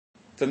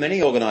For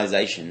many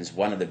organizations,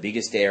 one of the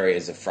biggest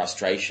areas of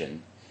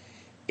frustration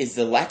is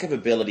the lack of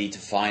ability to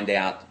find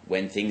out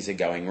when things are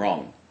going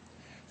wrong.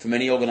 For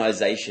many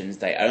organizations,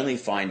 they only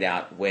find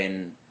out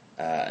when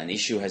an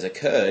issue has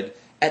occurred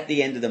at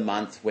the end of the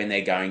month when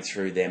they're going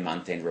through their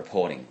month-end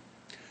reporting.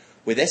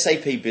 With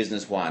SAP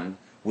Business One,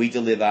 we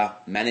deliver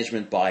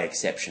management by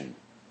exception.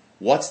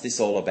 What's this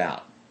all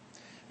about?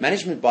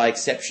 Management by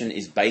exception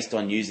is based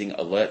on using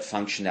alert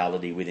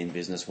functionality within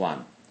Business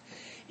One.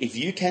 If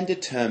you can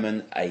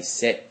determine a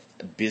set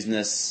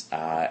business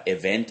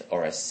event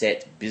or a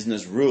set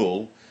business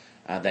rule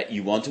that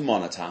you want to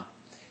monitor,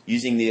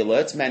 using the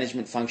alerts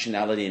management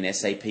functionality in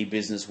SAP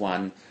Business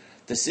One,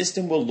 the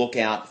system will look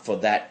out for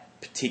that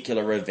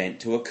particular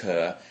event to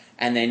occur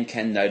and then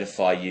can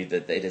notify you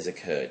that it has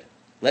occurred.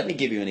 Let me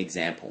give you an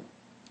example.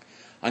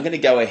 I'm going to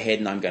go ahead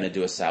and I'm going to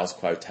do a sales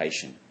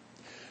quotation.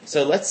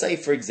 So let's say,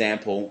 for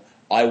example,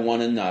 I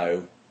want to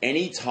know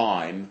any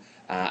time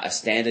a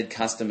standard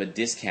customer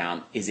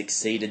discount is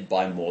exceeded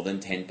by more than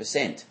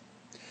 10%.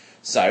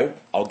 So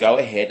I'll go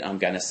ahead, I'm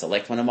going to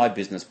select one of my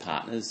business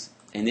partners.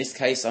 In this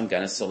case, I'm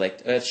going to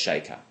select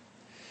Earthshaker.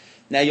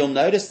 Now you'll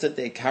notice that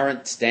their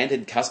current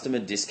standard customer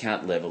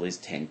discount level is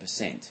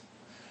 10%.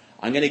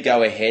 I'm going to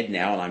go ahead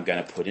now and I'm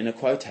going to put in a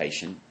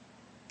quotation.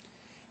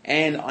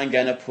 And I'm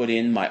going to put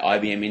in my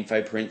IBM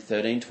InfoPrint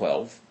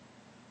 1312.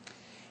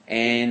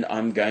 And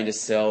I'm going to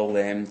sell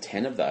them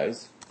 10 of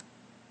those.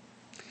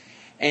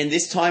 And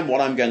this time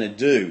what I'm going to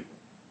do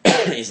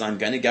is I'm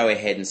going to go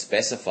ahead and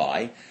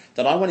specify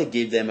that I want to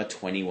give them a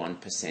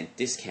 21%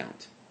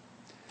 discount.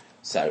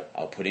 So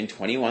I'll put in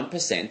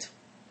 21%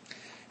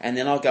 and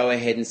then I'll go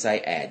ahead and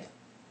say add.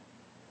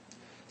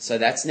 So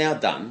that's now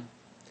done.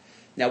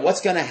 Now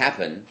what's going to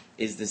happen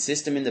is the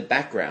system in the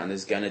background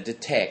is going to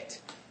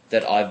detect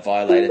that I've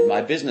violated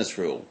my business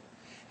rule.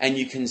 And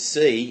you can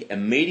see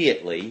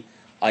immediately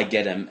I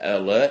get an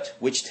alert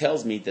which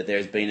tells me that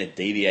there's been a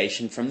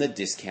deviation from the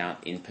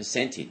discount in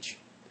percentage.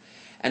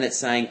 And it's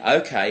saying,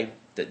 okay,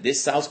 that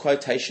this sales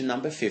quotation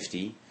number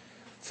 50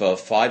 for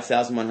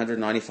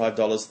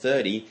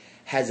 $5,195.30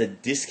 has a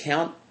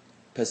discount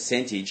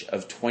percentage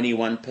of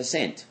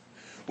 21%,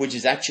 which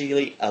is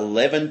actually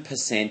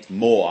 11%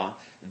 more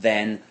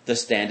than the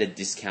standard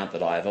discount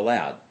that I have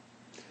allowed.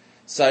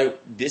 So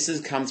this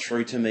has come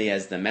through to me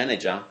as the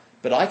manager,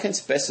 but I can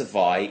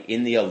specify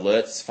in the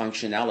alerts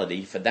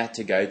functionality for that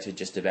to go to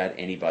just about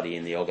anybody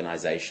in the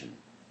organization.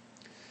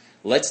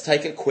 Let's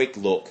take a quick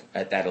look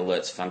at that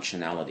alerts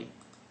functionality.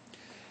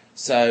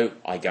 So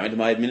I go into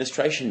my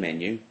administration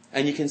menu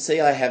and you can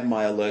see I have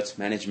my alerts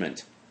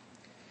management.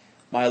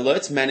 My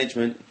alerts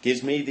management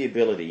gives me the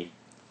ability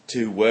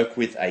to work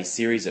with a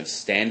series of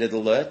standard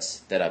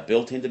alerts that are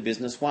built into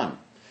Business One.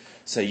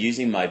 So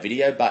using my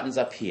video buttons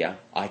up here,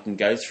 I can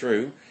go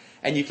through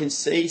and you can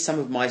see some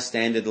of my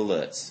standard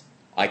alerts.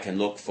 I can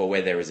look for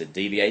where there is a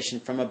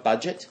deviation from a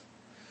budget.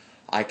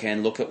 I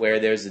can look at where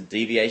there is a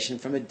deviation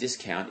from a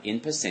discount in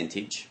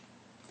percentage.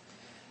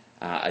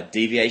 A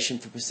deviation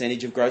for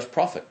percentage of gross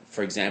profit.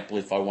 For example,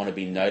 if I want to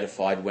be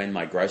notified when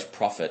my gross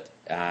profit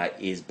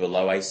is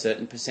below a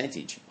certain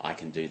percentage, I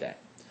can do that.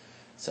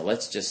 So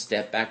let's just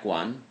step back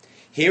one.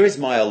 Here is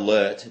my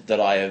alert that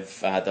I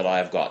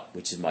have got,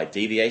 which is my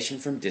deviation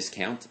from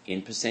discount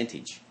in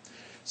percentage.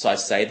 So I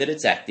say that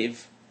it's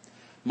active.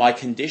 My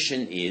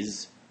condition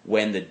is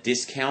when the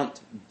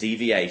discount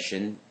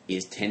deviation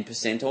is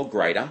 10% or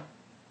greater.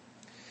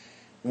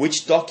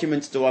 Which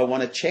documents do I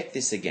want to check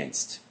this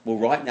against? Well,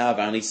 right now I've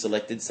only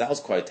selected sales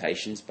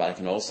quotations, but I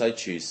can also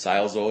choose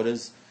sales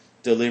orders,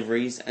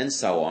 deliveries, and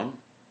so on.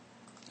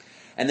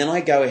 And then I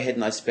go ahead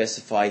and I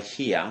specify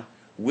here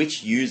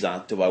which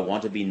user do I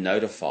want to be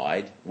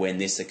notified when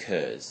this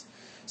occurs.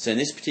 So in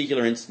this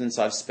particular instance,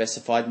 I've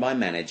specified my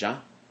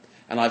manager,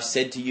 and I've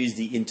said to use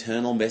the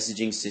internal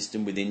messaging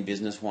system within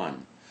Business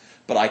One.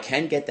 But I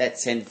can get that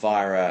sent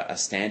via a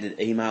standard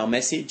email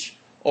message,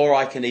 or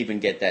I can even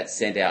get that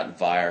sent out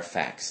via a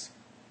fax.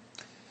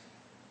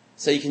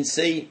 So you can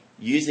see,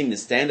 using the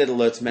standard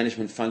alerts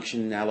management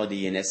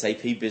functionality in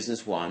SAP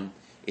Business One,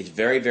 it's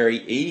very, very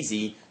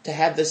easy to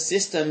have the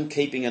system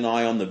keeping an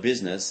eye on the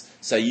business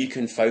so you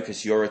can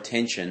focus your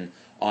attention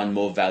on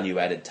more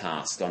value-added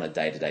tasks on a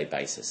day-to-day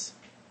basis.